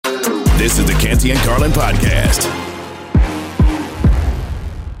This is the Canty and Carlin Podcast.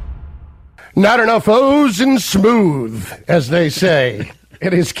 Not enough O's and smooth, as they say.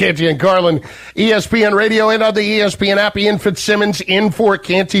 It is Canty and Carlin, ESPN Radio and on the ESPN app. Ian Fitzsimmons in for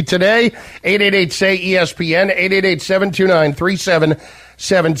Canty today. 888-SAY-ESPN,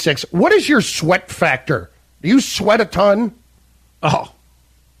 888-729-3776. What is your sweat factor? Do you sweat a ton? Oh,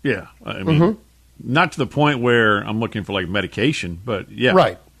 yeah. I mean, not to the point where I'm looking for, like, medication, but, yeah.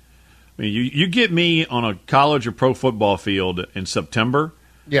 Right. I mean, you get me on a college or pro football field in September.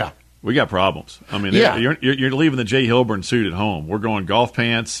 Yeah. We got problems. I mean, you're leaving the Jay Hilburn suit at home. We're going golf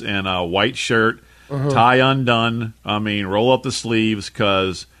pants and a white shirt, tie undone. I mean, roll up the sleeves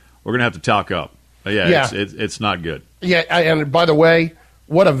because we're going to have to talc up. It's not good. Yeah, and by the way,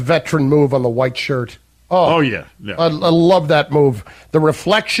 what a veteran move on the white shirt. Oh yeah. I love that move. The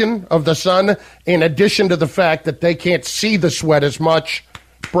reflection of the sun, in addition to the fact that they can't see the sweat as much.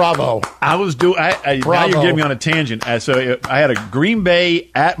 Bravo. Now you're getting me on a tangent. So I had a Green Bay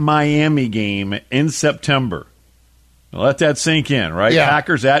at Miami game in September. Let that sink in, right? Yeah.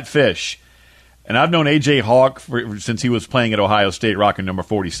 Packers at Fish. And I've known A.J. Hawk since he was playing at Ohio State, rocking number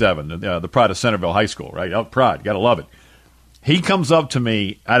 47, the pride of Centerville High School, right? Oh, pride. Got to love it. He comes up to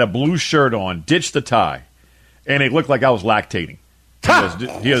me, I had a blue shirt on, ditched the tie, and it looked like I was lactating.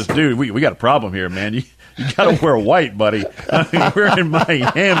 He goes, dude, we got a problem here, man. You got to wear white, buddy. I mean, we're in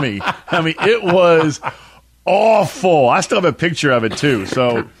Miami. I mean, it was awful. I still have a picture of it, too.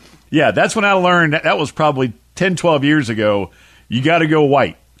 So, yeah, that's when I learned that was probably 10, 12 years ago. You got to go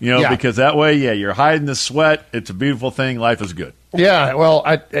white, because that way, you're hiding the sweat. It's a beautiful thing. Life is good. Yeah, well,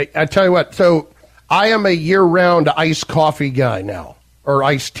 I tell you what. So I am a year-round iced coffee guy now, or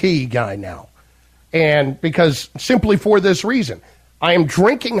iced tea guy now. And because simply for this reason. I am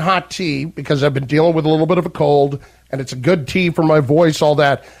drinking hot tea because I've been dealing with a little bit of a cold, and it's a good tea for my voice, all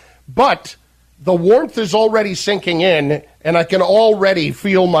that. But the warmth is already sinking in, and I can already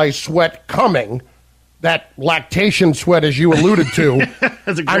feel my sweat coming, that lactation sweat, as you alluded to.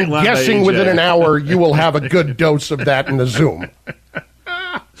 I'm guessing within an hour you will have a good dose of that in the Zoom.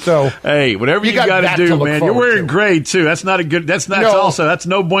 So hey, whatever you got to do, man. You're wearing gray too. That's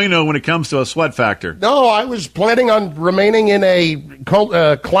no bueno when it comes to a sweat factor. No, I was planning on remaining in a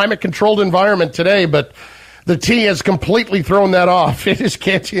climate-controlled environment today, but the tea has completely thrown that off. It is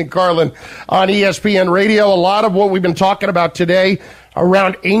Canty and Carlin on ESPN Radio. A lot of what we've been talking about today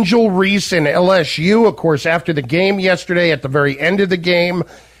around Angel Reese and LSU. Of course, after the game yesterday, at the very end of the game,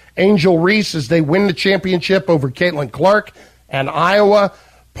 Angel Reese, as they win the championship over Caitlin Clark and Iowa,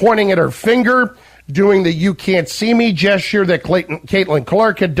 pointing at her finger, doing the "you can't see me" gesture that Caitlin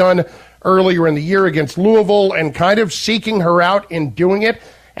Clark had done earlier in the year against Louisville, and kind of seeking her out in doing it.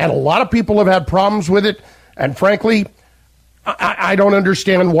 And a lot of people have had problems with it. And frankly, I don't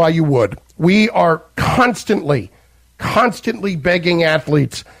understand why you would. We are constantly begging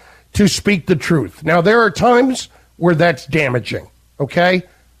athletes to speak the truth. Now, there are times where that's damaging, okay?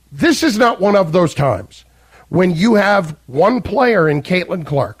 This is not one of those times. When you have one player in Caitlin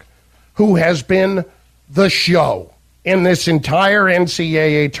Clark who has been the show in this entire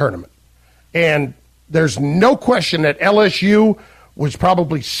NCAA tournament, and there's no question that LSU was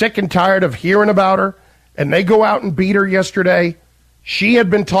probably sick and tired of hearing about her, and they go out and beat her yesterday. She had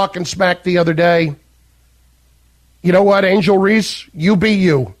been talking smack the other day. You know what, Angel Reese? You be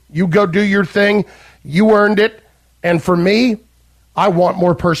you. You go do your thing. You earned it. And for me, I want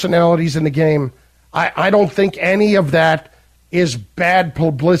more personalities in the game. I don't think any of that is bad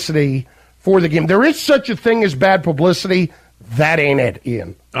publicity for the game. There is such a thing as bad publicity. That ain't it,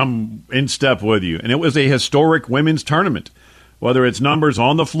 Ian. I'm in step with you. And it was a historic women's tournament. Whether it's numbers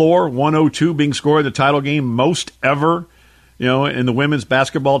on the floor, 102 being scored the title game, most ever, in the women's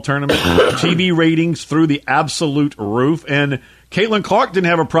basketball tournament. TV ratings through the absolute roof. And Caitlin Clark didn't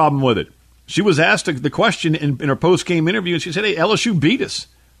have a problem with it. She was asked the question in her post-game interview, and she said, hey, LSU beat us.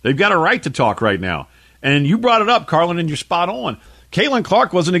 They've got a right to talk right now. And you brought it up, Carlin, and you're spot on. Caitlin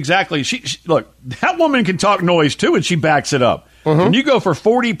Clark wasn't exactly – look, that woman can talk noise too, and she backs it up. When you go for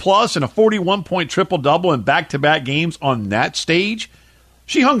 40-plus and a 41-point triple-double in back-to-back games on that stage,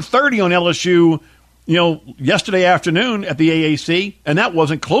 she hung 30 on LSU, yesterday afternoon at the AAC, and that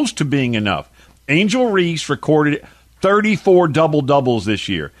wasn't close to being enough. Angel Reese recorded 34 double-doubles this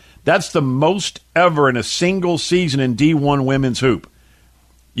year. That's the most ever in a single season in D1 women's hoop.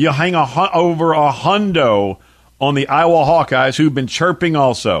 You hang over a hundo on the Iowa Hawkeyes, who've been chirping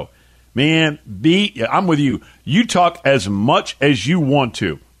also. Man, I'm with you. You talk as much as you want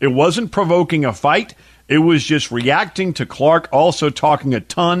to. It wasn't provoking a fight. It was just reacting to Clark also talking a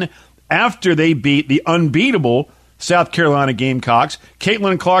ton after they beat the unbeatable South Carolina Gamecocks.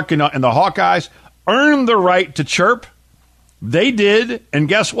 Caitlin Clark and the Hawkeyes earned the right to chirp. They did. And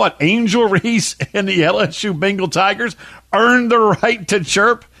guess what? Angel Reese and the LSU Bengal Tigers earned the right to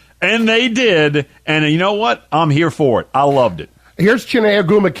chirp, and they did. And you know what? I'm here for it. I loved it. Here's Chiney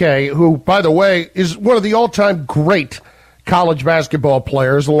Ogwumike, who, by the way, is one of the all-time great college basketball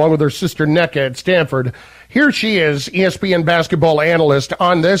players, along with her sister Nneka at Stanford. Here she is, ESPN basketball analyst,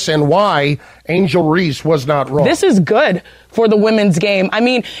 on this and why Angel Reese was not wrong. This is good for the women's game. I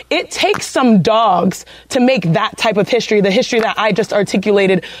mean, it takes some dogs to make that type of history, the history that I just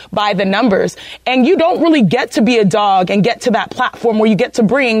articulated by the numbers. And you don't really get to be a dog and get to that platform where you get to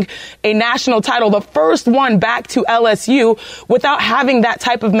bring a national title, the first one back to LSU, without having that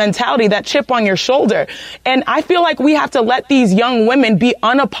type of mentality, that chip on your shoulder. And I feel like we have to let these young women be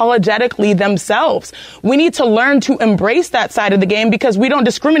unapologetically themselves. We need to learn to embrace that side of the game because we don't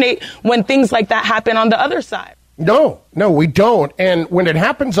discriminate when things like that happen on the other side. No, we don't. And when it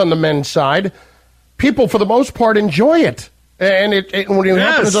happens on the men's side, people, for the most part, enjoy it. And when it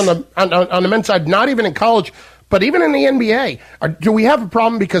happens on the men's side, not even in college, but even in the NBA, do we have a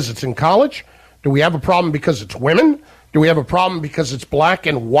problem because it's in college? Do we have a problem because it's women? Do we have a problem because it's black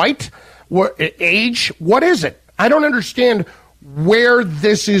and white? Age? What is it? I don't understand where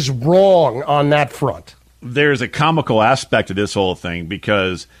this is wrong on that front. There's a comical aspect to this whole thing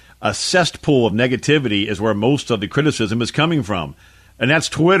because a cesspool of negativity is where most of the criticism is coming from, and that's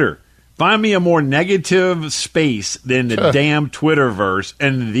Twitter. Find me a more negative space than the damn Twitterverse,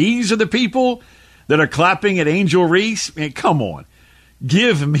 and these are the people that are clapping at Angel Reese. Man, come on.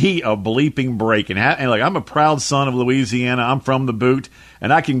 Give me a bleeping break. And like, I'm a proud son of Louisiana. I'm from the boot,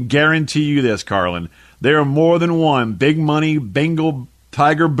 and I can guarantee you this, Carlin. There are more than one big money Bengal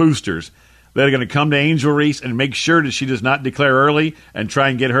Tiger boosters that are going to come to Angel Reese and make sure that she does not declare early and try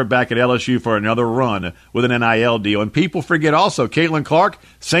and get her back at LSU for another run with an NIL deal. And people forget also, Caitlin Clark,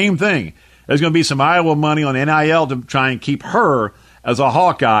 same thing. There's going to be some Iowa money on NIL to try and keep her as a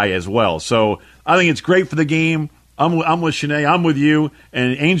Hawkeye as well. So I think it's great for the game. I'm with Shanae. I'm with you.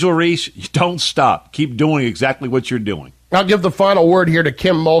 And Angel Reese, don't stop. Keep doing exactly what you're doing. I'll give the final word here to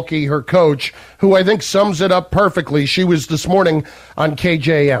Kim Mulkey, her coach, who I think sums it up perfectly. She was this morning on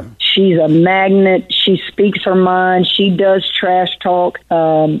KJM. She's a magnet. She speaks her mind. She does trash talk.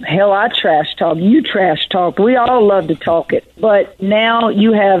 Hell, I trash talk. You trash talk. We all love to talk it. But now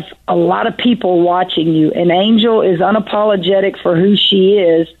you have a lot of people watching you, and Angel is unapologetic for who she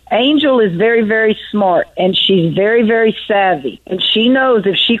is. Angel is very, very smart, and she's very, very savvy. And she knows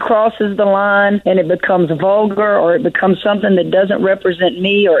if she crosses the line and it becomes vulgar or it becomes something that doesn't represent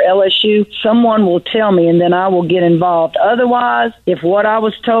me or LSU, someone will tell me, and then I will get involved. Otherwise, if what I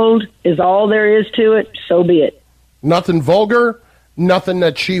was told is all there is to it, so be it. Nothing vulgar, nothing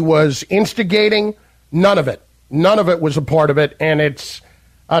that she was instigating, none of it. None of it was a part of it, and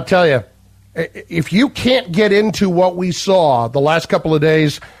I'll tell you, if you can't get into what we saw the last couple of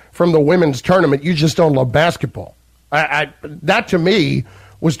days from the women's tournament, you just don't love basketball. That, to me,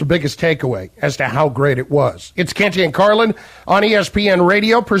 was the biggest takeaway as to how great it was. It's Canty and Carlin on ESPN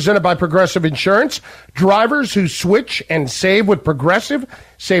Radio, presented by Progressive Insurance. Drivers who switch and save with Progressive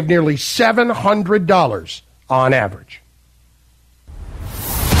save nearly $700 on average.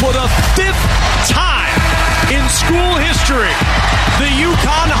 For the fifth time in school history, the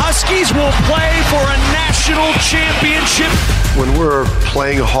UConn Huskies will play for a national championship. When we're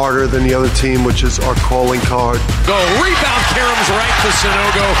playing harder than the other team, which is our calling card. The rebound, Karam's right to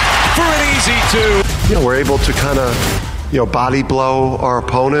Sanogo for an easy two. We're able to kind of, body blow our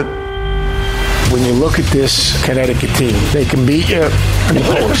opponent. When you look at this Connecticut team, they can beat you in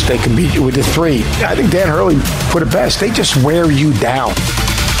post. They can beat you with a three. I think Dan Hurley put it best. They just wear you down.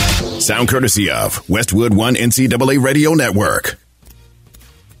 Sound courtesy of Westwood One NCAA Radio Network.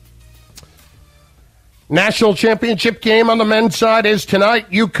 National championship game on the men's side is tonight.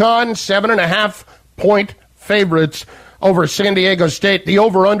 UConn, 7.5-point favorites over San Diego State. The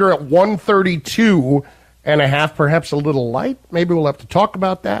over-under at 132.5, perhaps a little light. Maybe we'll have to talk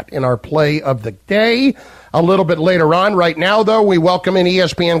about that in our play of the day a little bit later on. Right now, though, we welcome in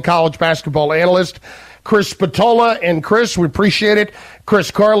ESPN college basketball analyst Chris Spatola. And Chris, we appreciate it.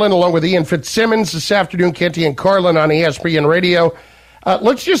 Chris Carlin, along with Ian Fitzsimmons this afternoon. Canty and Carlin on ESPN Radio.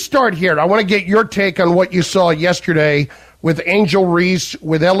 Let's just start here. I want to get your take on what you saw yesterday with Angel Reese,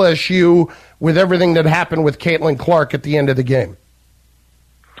 with LSU, with everything that happened with Caitlin Clark at the end of the game.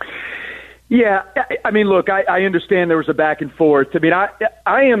 Yeah, I mean, look, I understand there was a back and forth. I mean,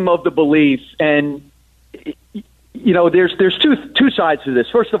 I am of the belief, and there's two sides to this.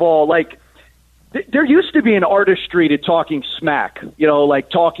 First of all, there used to be an artistry to talking smack, like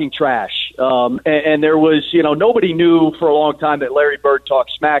talking trash. And there was, nobody knew for a long time that Larry Bird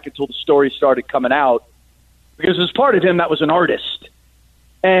talked smack until the story started coming out, because as part of him, that was an artist.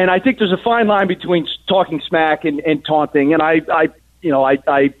 And I think there's a fine line between talking smack and taunting. And I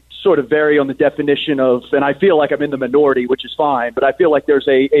sort of vary on the definition of, and I feel like I'm in the minority, which is fine, but I feel like there's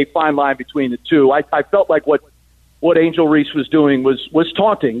a fine line between the two. I felt like what Angel Reese was doing was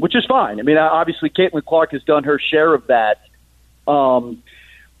taunting, which is fine. I mean, obviously Caitlin Clark has done her share of that.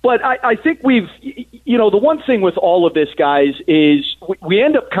 But I think the one thing with all of this, guys, is we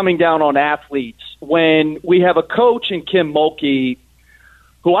end up coming down on athletes when we have a coach in Kim Mulkey,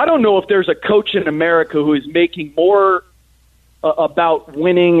 who I don't know if there's a coach in America who is making more about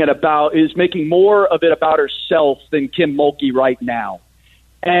winning and is making more of it about herself than Kim Mulkey right now.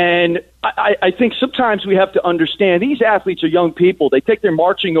 And I think sometimes we have to understand these athletes are young people. They take their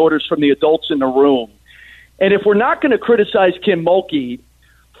marching orders from the adults in the room. And if we're not going to criticize Kim Mulkey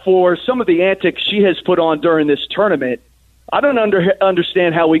for some of the antics she has put on during this tournament, I don't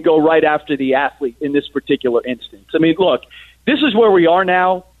understand how we go right after the athlete in this particular instance. I mean, look, this is where we are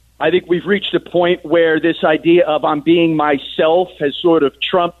now. I think we've reached a point where this idea of I'm being myself has sort of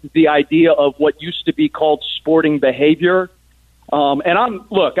trumped the idea of what used to be called sporting behavior. And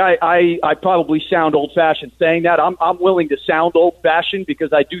I probably sound old-fashioned saying that. I'm willing to sound old-fashioned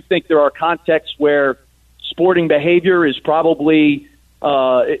because I do think there are contexts where sporting behavior is probably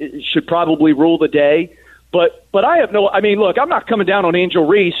should probably rule the day. But I have look, I'm not coming down on Angel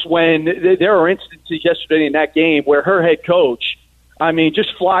Reese when there are instances yesterday in that game where her head coach,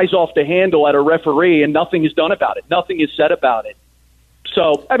 just flies off the handle at a referee and nothing is done about it. Nothing is said about it.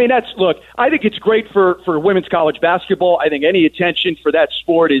 So, I think it's great for women's college basketball. I think any attention for that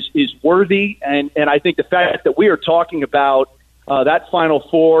sport is worthy. And I think the fact that we are talking about that Final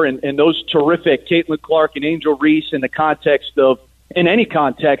Four and those terrific Caitlin Clark and Angel Reese in any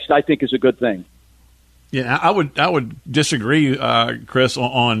context, I think is a good thing. Yeah, I would disagree, Chris,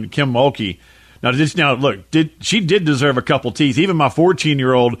 on Kim Mulkey. Now, look, she did deserve a couple teeth. Even my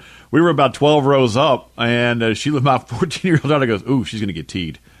 14-year-old, we were about 12 rows up, and she looked my 14-year-old down and goes, "Ooh, she's going to get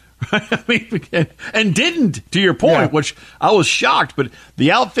teed." And didn't, to your point, which I was shocked. But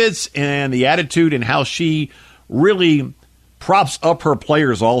the outfits and the attitude and how she really props up her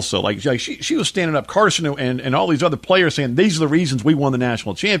players also. Like she was standing up Carson and all these other players saying, these are the reasons we won the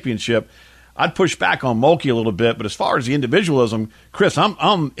national championship. I'd push back on Mulkey a little bit, but as far as the individualism, Chris,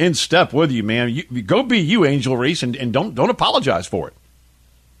 I'm in step with you, man. You go be you, Angel Reese, and don't apologize for it.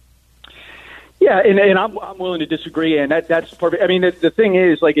 Yeah, and I'm willing to disagree, and that's perfect. I mean, the thing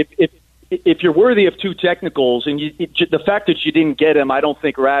is, like, if you're worthy of two technicals, and the fact that you didn't get them, I don't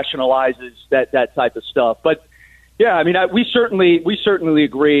think rationalizes that type of stuff. But yeah, I mean, we certainly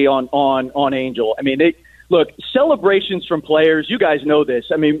agree on Angel. I mean, look, celebrations from players. You guys know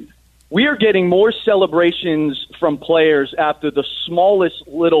this. I mean, we are getting more celebrations from players after the smallest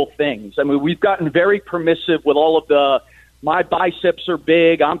little things. I mean, we've gotten very permissive with all of the, my biceps are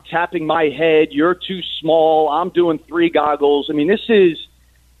big, I'm tapping my head, you're too small, I'm doing three goggles. I mean, this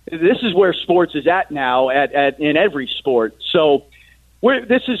is where sports is at now in every sport. So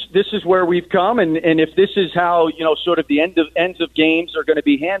this is where we've come, and if this is how, sort of the ends of games are going to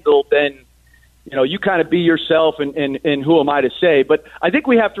be handled, then you kind of be yourself, and who am I to say? But I think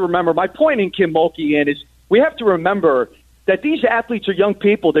we have to remember, my point in Kim Mulkey is we have to remember that these athletes are young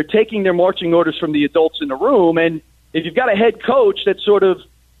people. They're taking their marching orders from the adults in the room. And if you've got a head coach that's sort of,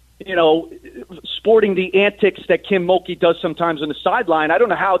 sporting the antics that Kim Mulkey does sometimes on the sideline, I don't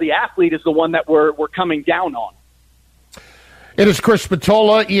know how the athlete is the one that we're coming down on. It is Chris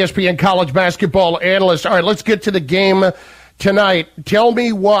Spatola, ESPN college basketball analyst. All right, let's get to the game tonight. Tell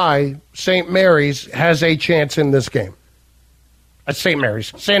me why St. Mary's has a chance in this game. St.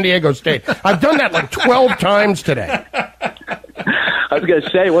 Mary's, San Diego State. I've done that like 12 times today. I was going to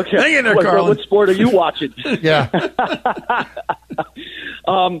say, what sport are you watching? Yeah.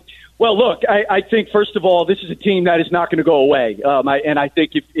 Well, look, I think, first of all, this is a team that is not going to go away. And I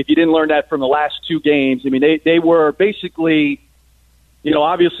think if you didn't learn that from the last two games, I mean, they were basically,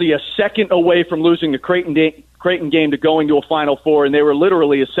 obviously a second away from losing the Creighton game to going to a Final Four, and they were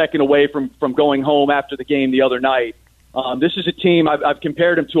literally a second away from going home after the game the other night. This is a team, I've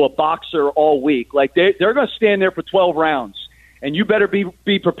compared them to a boxer all week. Like, they're going to stand there for 12 rounds, and you better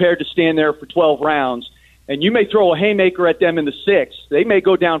be prepared to stand there for 12 rounds. And you may throw a haymaker at them in the sixth. They may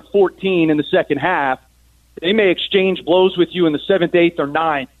go down 14 in the second half. They may exchange blows with you in the seventh, eighth, or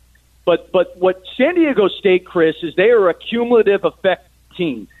ninth. But what San Diego State, Chris, is they are a cumulative effect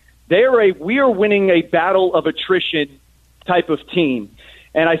team. We are winning a battle of attrition type of team.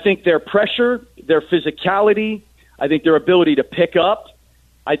 And I think their pressure, their physicality, I think their ability to pick up,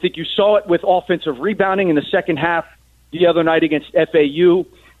 I think you saw it with offensive rebounding in the second half the other night against FAU.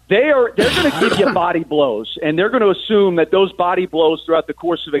 They're going to give you body blows, and they're going to assume that those body blows throughout the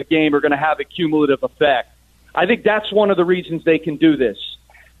course of a game are going to have a cumulative effect. I think that's one of the reasons they can do this.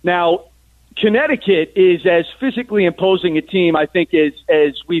 Now, Connecticut is as physically imposing a team, I think,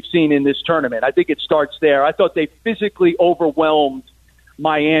 as we've seen in this tournament. I think it starts there. I thought they physically overwhelmed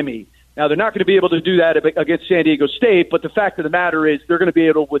Miami. Now, they're not going to be able to do that against San Diego State, but the fact of the matter is they're going to be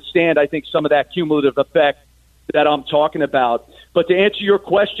able to withstand, I think, some of that cumulative effect that I'm talking about. But to answer your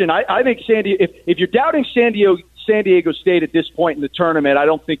question, I think if you're doubting San Diego State at this point in the tournament, I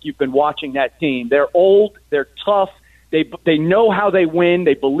don't think you've been watching that team. They're old, they're tough, they know how they win,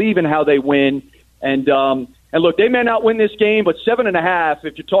 they believe in how they win, and look, they may not win this game, but 7.5.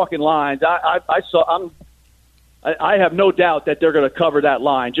 If you're talking lines, I have no doubt that they're going to cover that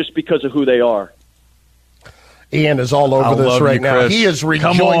line just because of who they are. Ian is all over this right now. He is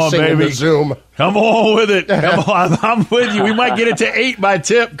rejoicing in the Zoom. Come on with it. Come on. I'm with you. We might get it to 8 by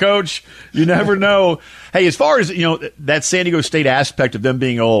tip, Coach. You never know. Hey, as far as, that San Diego State aspect of them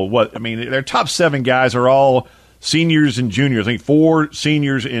being old, their top 7 guys are all seniors and juniors. I think 4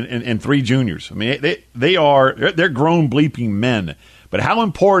 seniors and 3 juniors. I mean, they're grown bleeping men. But how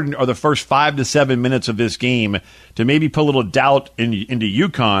important are the first 5 to 7 minutes of this game to maybe put a little doubt into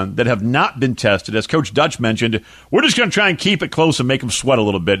UConn that have not been tested? As Coach Dutch mentioned, we're just going to try and keep it close and make them sweat a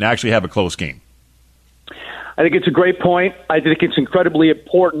little bit and actually have a close game. I think it's a great point. I think it's incredibly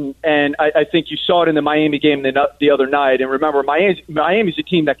important, and I think you saw it in the Miami game the other night. And remember, Miami's a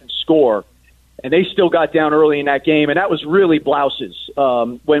team that can score, and they still got down early in that game, and that was really blouses.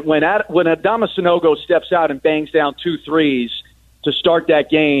 When Adama Sanogo steps out and bangs down 2 threes to start that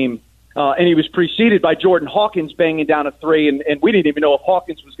game, and he was preceded by Jordan Hawkins banging down a 3, and we didn't even know if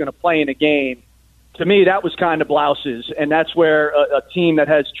Hawkins was going to play in a game. To me, that was kind of blouses, and that's where a team that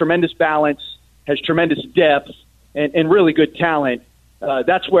has tremendous balance, has tremendous depth, and really good talent,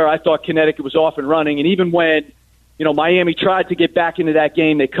 that's where I thought Connecticut was off and running. And even when Miami tried to get back into that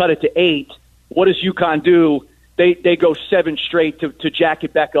game, they cut it to 8. What does UConn do? They go 7 straight to jack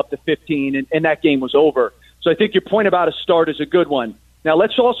it back up to 15, and that game was over. So I think your point about a start is a good one. Now,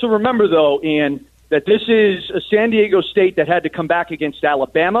 let's also remember, though, Ian, that this is a San Diego State that had to come back against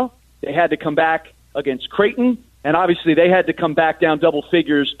Alabama. They had to come back against Creighton. And obviously they had to come back down double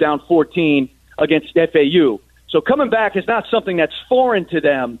figures, down 14 against FAU. So coming back is not something that's foreign to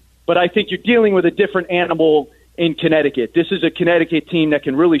them, but I think you're dealing with a different animal in Connecticut. This is a Connecticut team that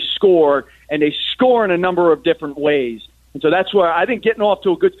can really score, and they score in a number of different ways. And so that's where I think getting off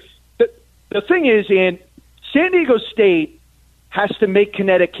to a good – the thing is, Ian, San Diego State has to make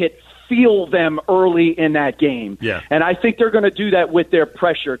Connecticut feel them early in that game. Yeah. And I think they're going to do that with their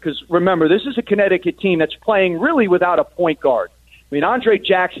pressure because, remember, this is a Connecticut team that's playing really without a point guard. I mean, Andre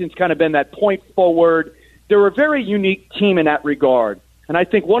Jackson's kind of been that point forward. They're a very unique team in that regard. And I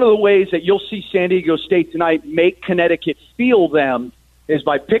think one of the ways that you'll see San Diego State tonight make Connecticut feel them is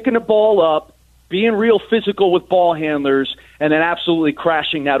by picking the ball up, being real physical with ball handlers, and then absolutely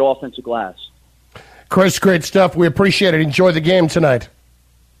crashing that offensive glass. Chris, great stuff. We appreciate it. Enjoy the game tonight.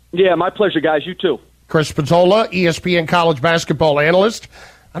 Yeah, my pleasure, guys. You too. Chris Pizzola, ESPN college basketball analyst.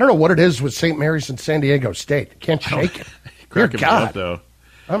 I don't know what it is with St. Mary's and San Diego State. Can't shake it. Dear God. Up, though.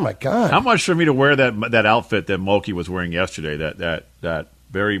 Oh, my God. How much for me to wear that outfit that Mulkey was wearing yesterday, that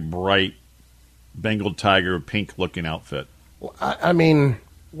very bright Bengal tiger pink-looking outfit? I mean,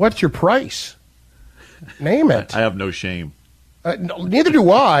 what's your price? Name it. I have no shame. Neither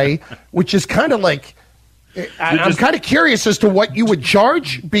do I, which is kind of like I'm kind of curious as to what you would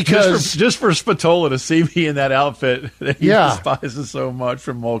charge because just for Spatola to see me in that outfit that he despises so much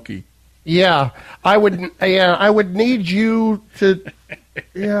from Mulkey. Yeah, I would. Yeah, I would need you to.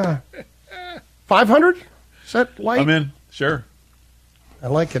 Yeah, 500. Is that light? I'm in. Sure. I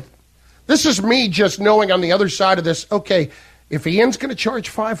like it. This is me just knowing on the other side of this. Okay, if Ian's going to charge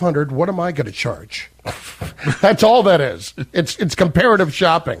 500, what am I going to charge? That's all that is. It's comparative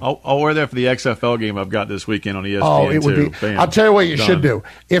shopping. I'll wear that for the XFL game I've got this weekend on ESPN. Oh, it would be. Bam. I'll tell you what you should do.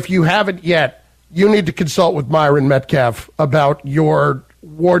 If you haven't yet, you need to consult with Myron Metcalf about your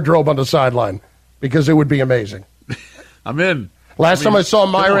wardrobe on the sideline because it would be amazing. I'm in. Last time I saw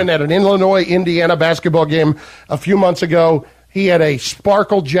Myron at an Illinois-Indiana basketball game a few months ago, he had a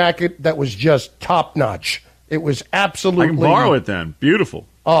sparkle jacket that was just top-notch. It was absolutely... I can borrow it then. Beautiful.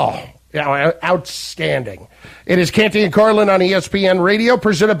 Oh, yeah, outstanding. It is Canty and Carlin on ESPN Radio,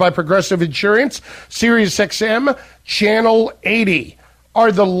 presented by Progressive Insurance, Sirius XM, Channel 80.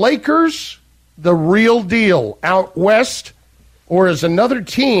 Are the Lakers the real deal out west, or is another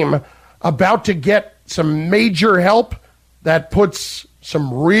team about to get some major help that puts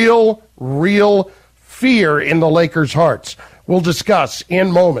Some real fear in the Lakers' hearts. We'll discuss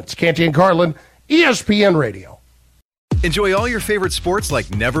in moments. Canty and Carlin, ESPN Radio. Enjoy all your favorite sports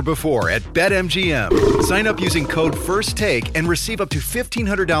like never before at BetMGM. Sign up using code FIRSTTAKE and receive up to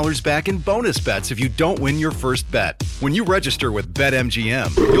 $1,500 back in bonus bets if you don't win your first bet. When you register with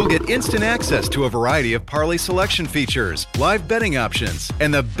BetMGM, you'll get instant access to a variety of parlay selection features, live betting options,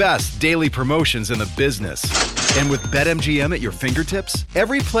 and the best daily promotions in the business. And with BetMGM at your fingertips,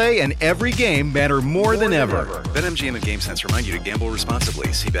 every play and every game matter more than ever. BetMGM and GameSense remind you to gamble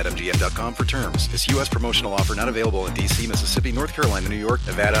responsibly. See BetMGM.com for terms. This U.S. promotional offer not available in D.C., Mississippi, North Carolina, New York,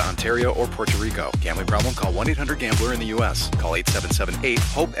 Nevada, Ontario, or Puerto Rico. Gambling problem? Call 1-800-GAMBLER in the U.S. Call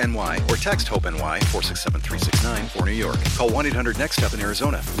 877-8-HOPE-NY or text HOPE-NY 467-369 for New York. Call 1-800-NEXT-STEP in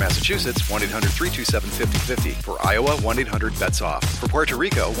Arizona. For Massachusetts, 1-800-327-5050. For Iowa, 1-800-BETS-OFF. For Puerto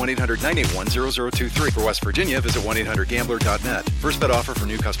Rico, 1-800-981-0023. For West Virginia, visit 1-800-GAMBLER.net. First bet offer for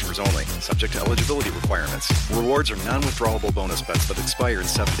new customers only. Subject to eligibility requirements. Rewards are non-withdrawable bonus bets that expire in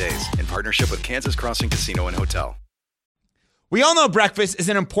 7 days. In partnership with Kansas Crossing Casino and Hotel. We all know breakfast is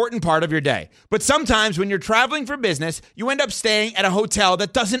an important part of your day, but sometimes when you're traveling for business, you end up staying at a hotel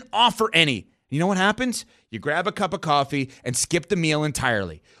that doesn't offer any. You know what happens? You grab a cup of coffee and skip the meal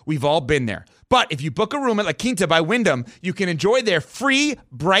entirely. We've all been there. But if you book a room at La Quinta by Wyndham, you can enjoy their free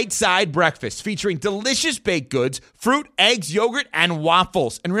Bright Side breakfast featuring delicious baked goods, fruit, eggs, yogurt, and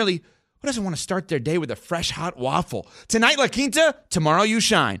waffles. And really, who doesn't want to start their day with a fresh, hot waffle? Tonight, La Quinta, tomorrow you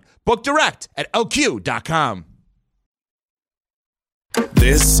shine. Book direct at LQ.com.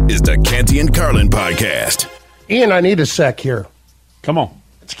 This is the Canty and Carlin podcast. Ian, I need a sec here. Come on.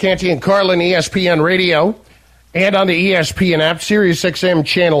 It's Canty and Carlin, ESPN Radio, and on the ESPN app, Sirius XM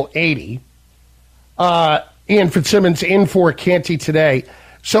Channel 80. Ian Fitzsimmons in for Canty today.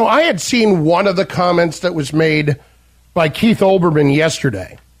 So I had seen one of the comments that was made by Keith Olbermann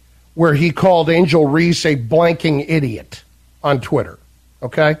yesterday, where he called Angel Reese a blanking idiot on Twitter.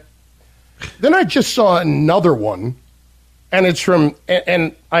 Okay? Then I just saw another one. And it's from,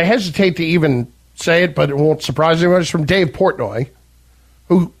 and I hesitate to even say it, but it won't surprise anyone. It's from Dave Portnoy,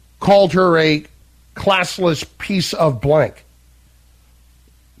 who called her a classless piece of blank.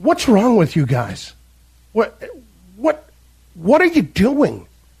 What's wrong with you guys? What are you doing?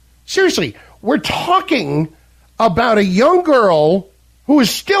 Seriously, we're talking about a young girl who is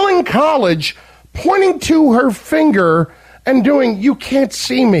still in college pointing to her finger and doing, "You can't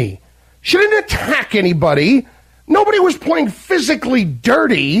see me." She didn't attack anybody. Nobody was playing physically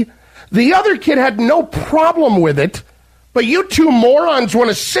dirty. The other kid had no problem with it. But you two morons want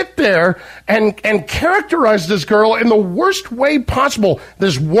to sit there and characterize this girl in the worst way possible.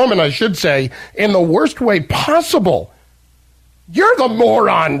 This woman, I should say, in the worst way possible. You're the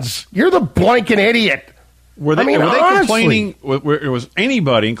morons. You're the blanking idiot. Were they honestly, complaining? Was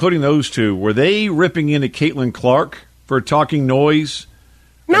anybody, including those two, were they ripping into Caitlin Clark for talking noise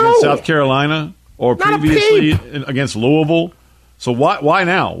in South Carolina? Or previously against Louisville. So why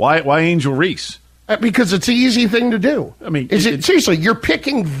now? Why Angel Reese? Because it's the easy thing to do. I mean, seriously? You're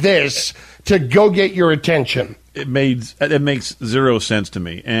picking this to go get your attention. It makes zero sense to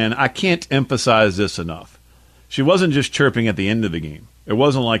me, and I can't emphasize this enough. She wasn't just chirping at the end of the game. It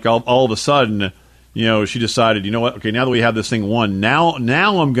wasn't like all of a sudden, she decided, you know what? Okay, now that we have this thing won, now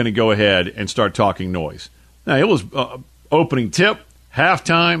I'm going to go ahead and start talking noise. Now it was opening tip,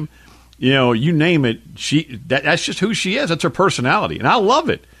 halftime. You name it, that's just who she is. That's her personality, and I love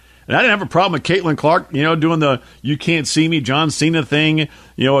it. And I didn't have a problem with Caitlin Clark, doing the "you can't see me" John Cena thing,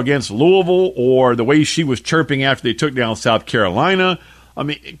 against Louisville, or the way she was chirping after they took down South Carolina. I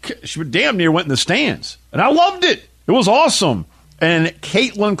mean, she damn near went in the stands, and I loved it. It was awesome. And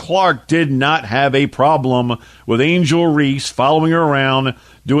Caitlin Clark did not have a problem with Angel Reese following her around,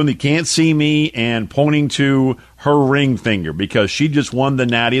 doing the "can't see me" and pointing to her ring finger, because she just won the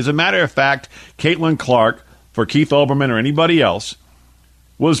Natty. As a matter of fact, Caitlin Clark, for Keith Olbermann or anybody else,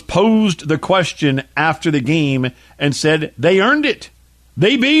 was posed the question after the game and said, they earned it.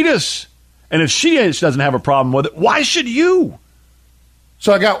 They beat us. And if she doesn't have a problem with it, why should you?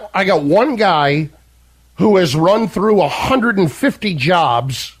 So I got one guy who has run through 150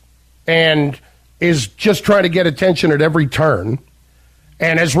 jobs and is just trying to get attention at every turn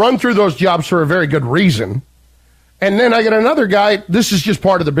and has run through those jobs for a very good reason. And then I got another guy, this is just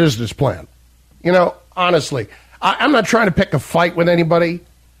part of the business plan. Honestly, I'm not trying to pick a fight with anybody,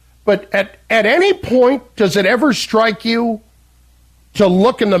 but at any point, does it ever strike you to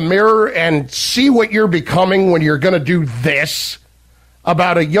look in the mirror and see what you're becoming when you're going to do this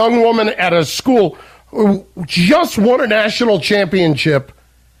about a young woman at a school who just won a national championship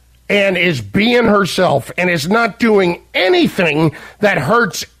and is being herself and is not doing anything that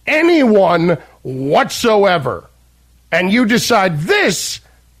hurts anyone whatsoever, and you decide this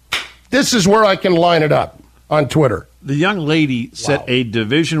is where I can line it up on Twitter. The young lady set a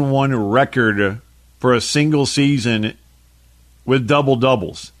Division I record for a single season with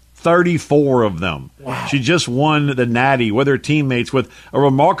double-doubles. 34 of them. Wow. She just won the Natty with her teammates with a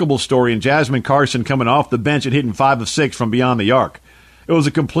remarkable story in Jasmine Carson coming off the bench and hitting 5 of 6 from beyond the arc. It was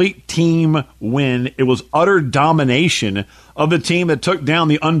a complete team win. It was utter domination of the team that took down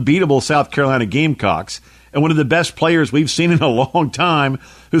the unbeatable South Carolina Gamecocks, and one of the best players we've seen in a long time,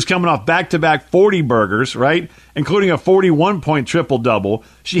 who's coming off back-to-back 40 burgers, right, including a 41-point triple-double.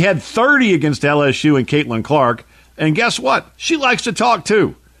 She had 30 against LSU and Caitlin Clark, and guess what? She likes to talk,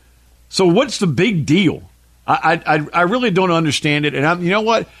 too. So what's the big deal? I really don't understand it. And you know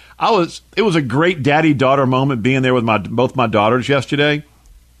what? It was a great daddy-daughter moment being there with both my daughters yesterday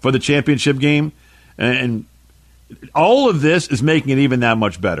for the championship game. And all of this is making it even that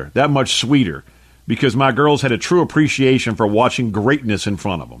much better, that much sweeter, because my girls had a true appreciation for watching greatness in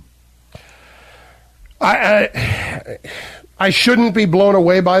front of them. I shouldn't be blown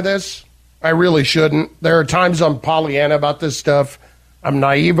away by this. I really shouldn't. There are times I'm Pollyanna about this stuff. I'm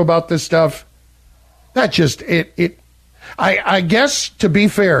naive about this stuff. That just, I guess, to be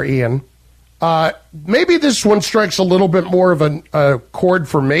fair, Ian, maybe this one strikes a little bit more of a chord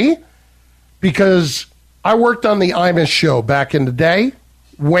for me, because I worked on the Imus show back in the day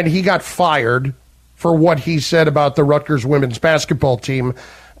when he got fired for what he said about the Rutgers women's basketball team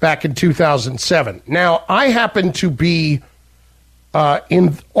back in 2007. Now, I happened to be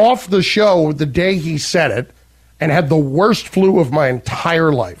off the show the day he said it, and had the worst flu of my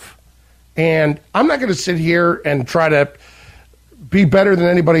entire life. And I'm not going to sit here and try to be better than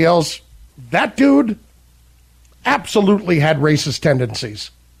anybody else. That dude absolutely had racist tendencies.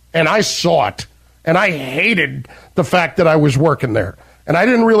 And I saw it. And I hated the fact that I was working there. And I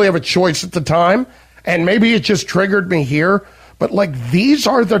didn't really have a choice at the time. And maybe it just triggered me here. But, like, these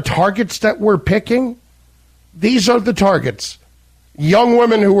are the targets that we're picking. These are the targets. Young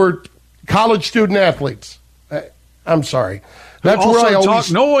women who were college student athletes. I'm sorry. That's who also where I always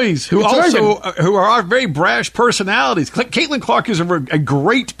talk noise. Who are very brash personalities. Caitlin Clark is a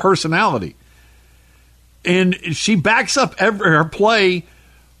great personality, and she backs up her play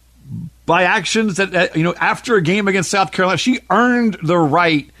by actions that after a game against South Carolina, she earned the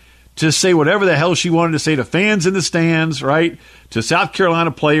right to say whatever the hell she wanted to say to fans in the stands, right, to South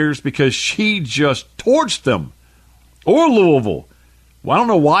Carolina players, because she just torched them. Or Louisville. Well, I don't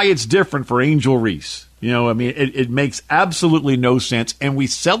know why it's different for Angel Reese. It makes absolutely no sense. And we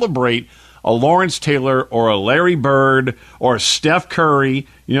celebrate a Lawrence Taylor or a Larry Bird or a Steph Curry,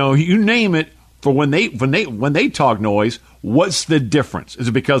 you name it, for when they talk noise. What's the difference? Is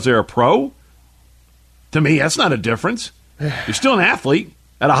it because they're a pro? To me, that's not a difference. You're still an athlete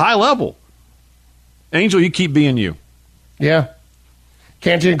at a high level. Angel, you keep being you. Yeah.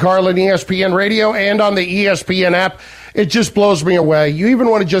 Canty and Carlin, ESPN Radio, and on the ESPN app. It just blows me away. You even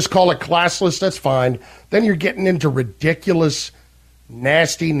want to just call it classless, that's fine. Then you're getting into ridiculous,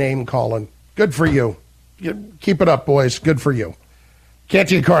 nasty name calling. Good for you. Keep it up, boys. Good for you.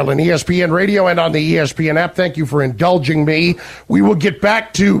 Canty and Carlin, ESPN Radio, and on the ESPN app. Thank you for indulging me. We will get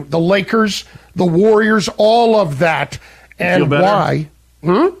back to the Lakers, the Warriors, all of that, and why.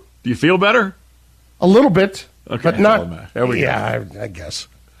 Do you feel better? A little bit, okay, but not. There we go. I guess.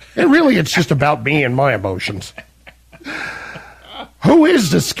 It's just about me and my emotions. Who is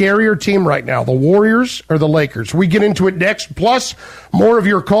the scarier team right now, the Warriors or the Lakers? We get into it next, plus more of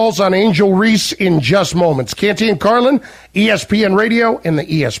your calls on Angel Reese in just moments. Canty and Carlin, ESPN Radio, and the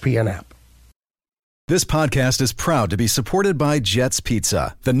ESPN app. This podcast is proud to be supported by Jets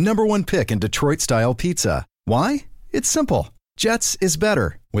Pizza, the #1 pick in Detroit-style pizza. Why? It's simple. Jets is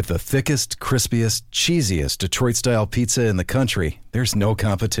better. With the thickest, crispiest, cheesiest Detroit-style pizza in the country, there's no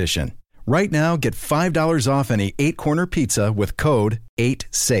competition. Right now, get $5 off any 8-corner pizza with code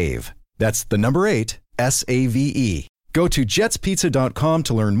 8SAVE. That's the number 8, S-A-V-E. Go to jetspizza.com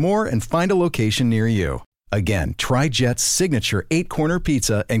to learn more and find a location near you. Again, try Jet's signature 8-corner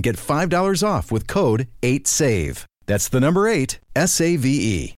pizza and get $5 off with code 8SAVE. That's the number 8,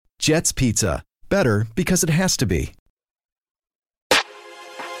 S-A-V-E. Jet's Pizza. Better because it has to be.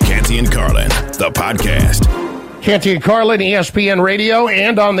 Canty and Carlin, the podcast. Canty and Carlin, ESPN Radio,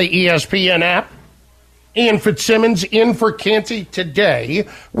 and on the ESPN app. Ian Fitzsimmons in for Canty today.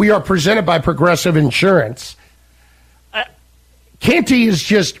 We are presented by Progressive Insurance. Canty is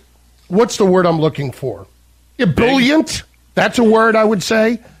just, what's the word I'm looking for? Ebullient. That's a word I would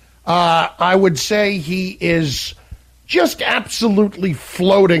say. I would say he is just absolutely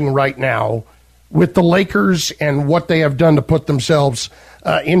floating right now with the Lakers and what they have done to put themselves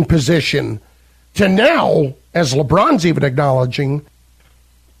in position to now, as LeBron's even acknowledging,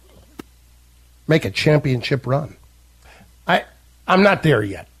 make a championship run. I'm not there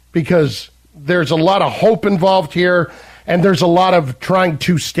yet because there's a lot of hope involved here, and there's a lot of trying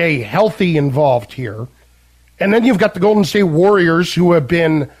to stay healthy involved here. And then you've got the Golden State Warriors, who have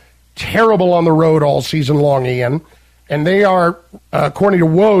been terrible on the road all season long, Ian. And they are, according to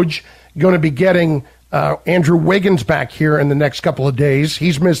Woj, going to be getting Andrew Wiggins back here in the next couple of days.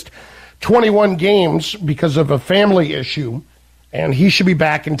 He's missed 21 games because of a family issue, and he should be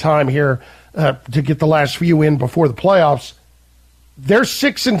back in time here to get the last few in before the playoffs. They're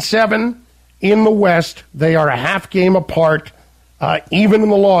 6-7 in the West. They are a half game apart, even in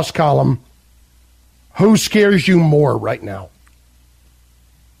the loss column. Who scares you more right now?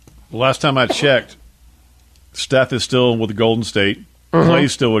 Last time I checked, Steph is still with Golden State.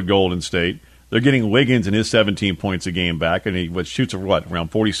 Clay's still with Golden State. They're getting Wiggins and his 17 points a game back, and he shoots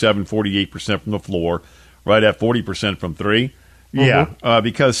around 47, 48% from the floor, right at 40% from three. Yeah,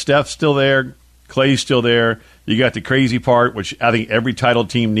 because Steph's still there, Clay's still there. You got the crazy part, which I think every title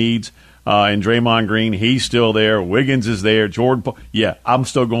team needs, and Draymond Green, he's still there. Wiggins is there. Jordan, I'm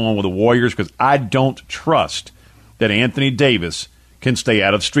still going with the Warriors because I don't trust that Anthony Davis can stay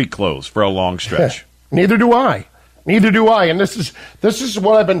out of street clothes for a long stretch. Neither do I. And this is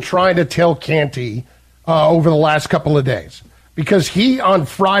what I've been trying to tell Canty over the last couple of days, because he on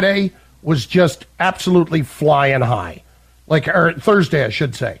Friday was just absolutely flying high, or Thursday, I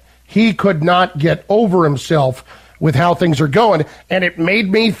should say. He could not get over himself with how things are going, and it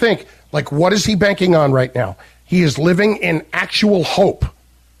made me think, what is he banking on right now? He is living in actual hope.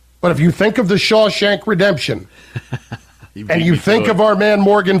 But if you think of the Shawshank Redemption, and you think of our man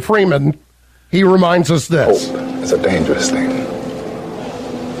Morgan Freeman, he reminds us this. Hope is a dangerous thing.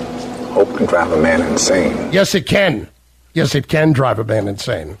 Hope can drive a man insane. Yes, it can. Yes, it can drive a man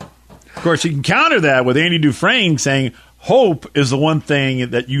insane. Of course, you can counter that with Andy Dufresne saying hope is the one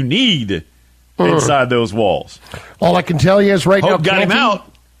thing that you need inside those walls. All I can tell you is right now, got him out.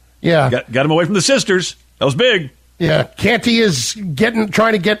 Yeah. Got him away from the sisters. That was big. Yeah, Canty is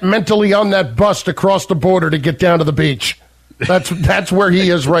trying to get mentally on that bus to cross the border to get down to the beach. That's where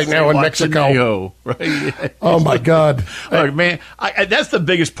he is right now in Mexico. Right? Oh, my God. Look, man, that's the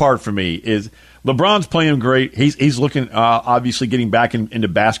biggest part for me is LeBron's playing great. He's looking, obviously, getting back into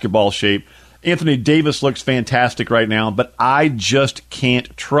basketball shape. Anthony Davis looks fantastic right now, but I just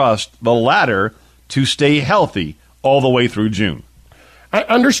can't trust the latter to stay healthy all the way through June.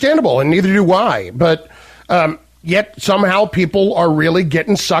 Understandable, and neither do I. But yet somehow people are really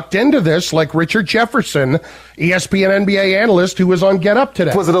getting sucked into this, like Richard Jefferson, ESPN NBA analyst who was on Get Up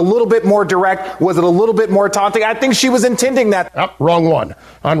today. Was it a little bit more direct? Was it a little bit more taunting? I think she was intending that. Oh, wrong one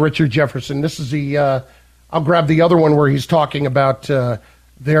on Richard Jefferson. This is the, I'll grab the other one where he's talking about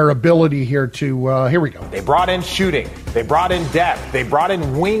their ability here to, here we go. They brought in shooting. They brought in depth. They brought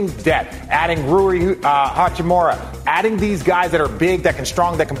in wing depth, adding Rui Hachimura, adding these guys that are big, that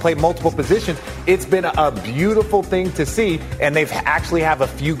can play multiple positions. It's been a beautiful thing to see, and they've actually have a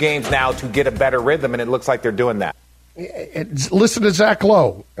few games now to get a better rhythm, and it looks like they're doing that. Listen to Zach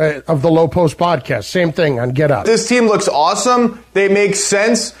Lowe of the Low Post podcast. Same thing on Get Up. This team looks awesome. They make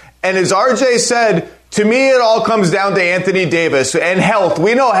sense. And as RJ said, to me, it all comes down to Anthony Davis and health.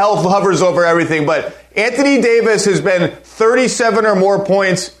 We know health hovers over everything, but Anthony Davis has been 37 or more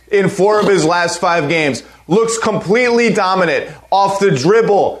points in 4 of his last 5 games. Looks completely dominant off the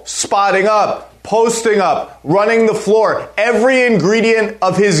dribble, spotting up, posting up, running the floor. Every ingredient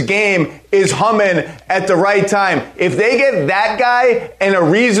of his game is humming at the right time. If they get that guy and a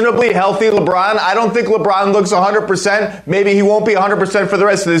reasonably healthy LeBron, I don't think LeBron looks 100%. Maybe he won't be 100% for the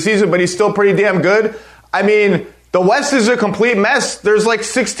rest of the season, but he's still pretty damn good. I mean, the West is a complete mess. There's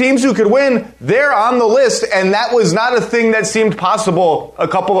 6 teams who could win. They're on the list, and that was not a thing that seemed possible a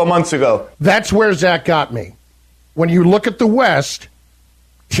couple of months ago. That's where Zach got me. When you look at the West,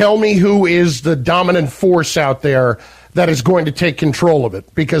 tell me who is the dominant force out there that is going to take control of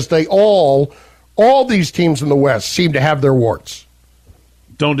it, because they all these teams in the West seem to have their warts.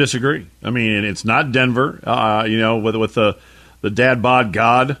 Don't disagree. I mean, it's not Denver, with the dad bod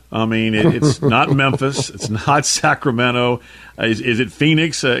god. I mean, it's not Memphis. It's not Sacramento. Is it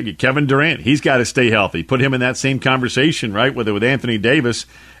Phoenix? Kevin Durant. He's got to stay healthy. Put him in that same conversation, right, with Anthony Davis.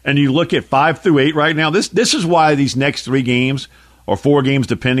 And you look at 5 through 8 right now. This is why these next 3 games or 4 games,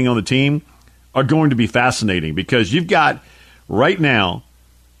 depending on the team, are going to be fascinating, because you've got right now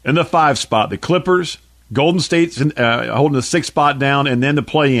in the 5 spot the Clippers, Golden State's holding the 6th spot down, and then the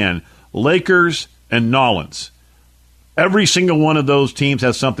play-in Lakers and Nolans. Every single one of those teams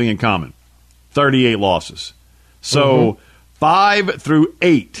has something in common. 38 losses. So 5 through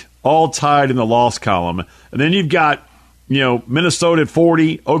 8 all tied in the loss column. And then you've got, Minnesota at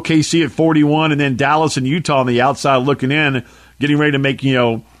 40, OKC at 41, and then Dallas and Utah on the outside looking in, getting ready to make,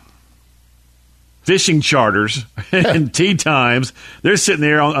 fishing charters and tea times. They're sitting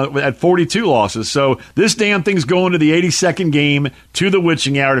there at 42 losses. So this damn thing's going to the 82nd game to the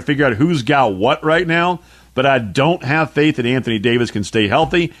witching hour to figure out who's got what right now. But I don't have faith that Anthony Davis can stay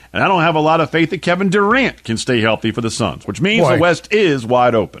healthy, and I don't have a lot of faith that Kevin Durant can stay healthy for the Suns, which means the West is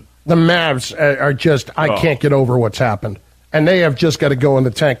wide open. The Mavs are just, I can't get over what's happened. And they have just got to go in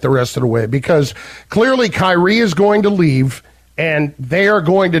the tank the rest of the way because clearly Kyrie is going to leave, and they are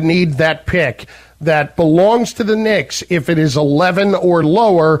going to need that pick that belongs to the Knicks if it is 11 or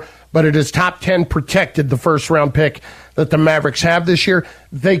lower, but it is top 10 protected, the first-round pick that the Mavericks have this year.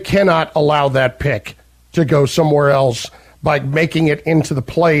 They cannot allow that pick to go somewhere else by making it into the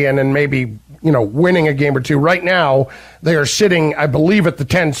play-in and maybe, winning a game or two. Right now, they are sitting, I believe, at the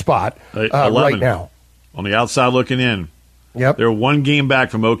 10 spot right now. On the outside looking in. Yep. They're one game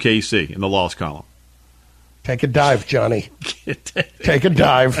back from OKC in the loss column. Take a dive, Johnny. Take a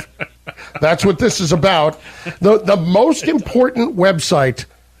dive. That's what this is about. The most important website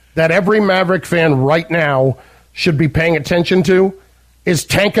that every Maverick fan right now should be paying attention to is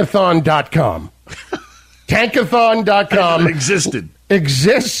Tankathon.com. Tankathon.com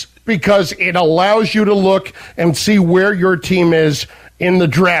exists because it allows you to look and see where your team is in the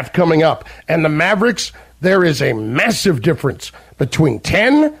draft coming up. And the Mavericks, there is a massive difference between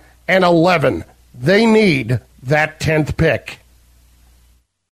 10 and 11. They need that 10th pick.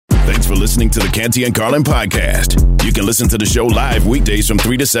 Thanks for listening to the Canty and Carlin podcast. You can listen to the show live weekdays from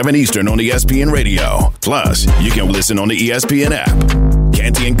 3 to 7 Eastern on ESPN Radio. Plus, you can listen on the ESPN app.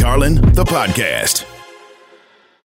 Canty and Carlin, the podcast.